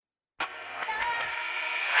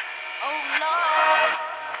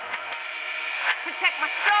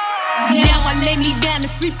lay me down to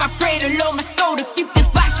sleep, I pray to Lord my soul to keep. If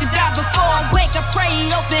I should die before I wake, I pray he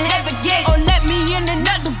open heaven gates, or let me in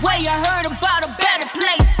another way. I heard about a better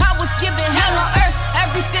place. I was given hell on earth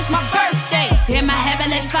ever since my birthday. Dear my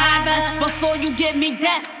heavenly Father, before you give me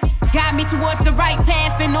death, guide me towards the right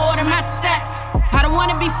path and order my steps. I don't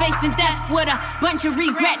wanna be facing death with a bunch of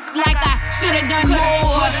regrets, like I should've done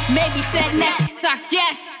more, maybe said less. I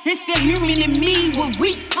guess it's the human in me with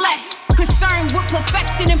weak flesh, concerned with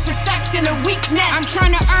perfection and perception of weakness. I'm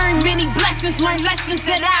trying to earn many blessings, learn lessons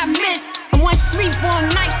that I missed. And when sleep on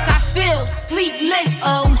nights, I feel sleepless.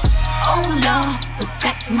 Oh Lord,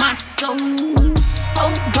 protect my soul.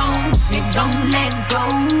 Hold on and don't let go.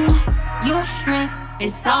 Your strength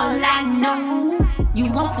is all I know.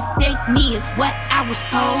 You won't forsake me is what I was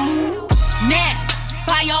told. Now,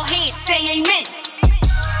 by your hands, say amen.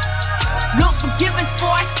 Lord, forgive us for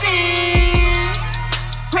our sins.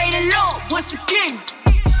 Pray the Lord once again.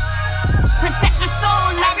 Protect my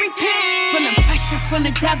soul, I repent. From the pressure from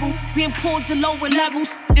the devil, being pulled to lower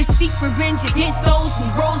levels. Deceit, revenge against those who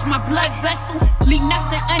rose my blood vessel. Leave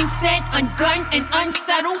nothing unsaid, undone, and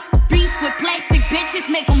unsettled. Beast with plastic bitches,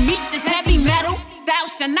 make them meet this heavy metal. Thou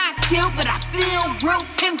shalt not kill, but I feel real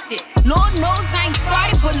tempted. Lord knows I ain't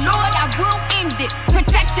started, but Lord, I will end it.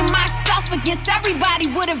 Protecting myself against everybody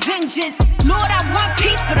with a vengeance. Lord, I want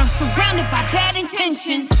peace, but I'm surrounded by bad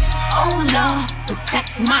intentions. Oh Lord,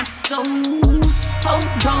 protect my soul. Hold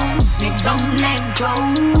on and don't let go.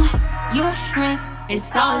 Your strength is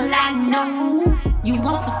all I know. You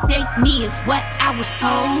won't forsake me is what I was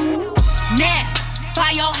told. Now,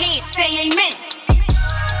 by your hands, say amen.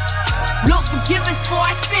 Lord, forgive us for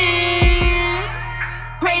our sins.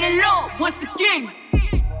 Pray the Lord once again.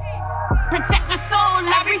 Protect my soul,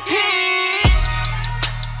 I repent.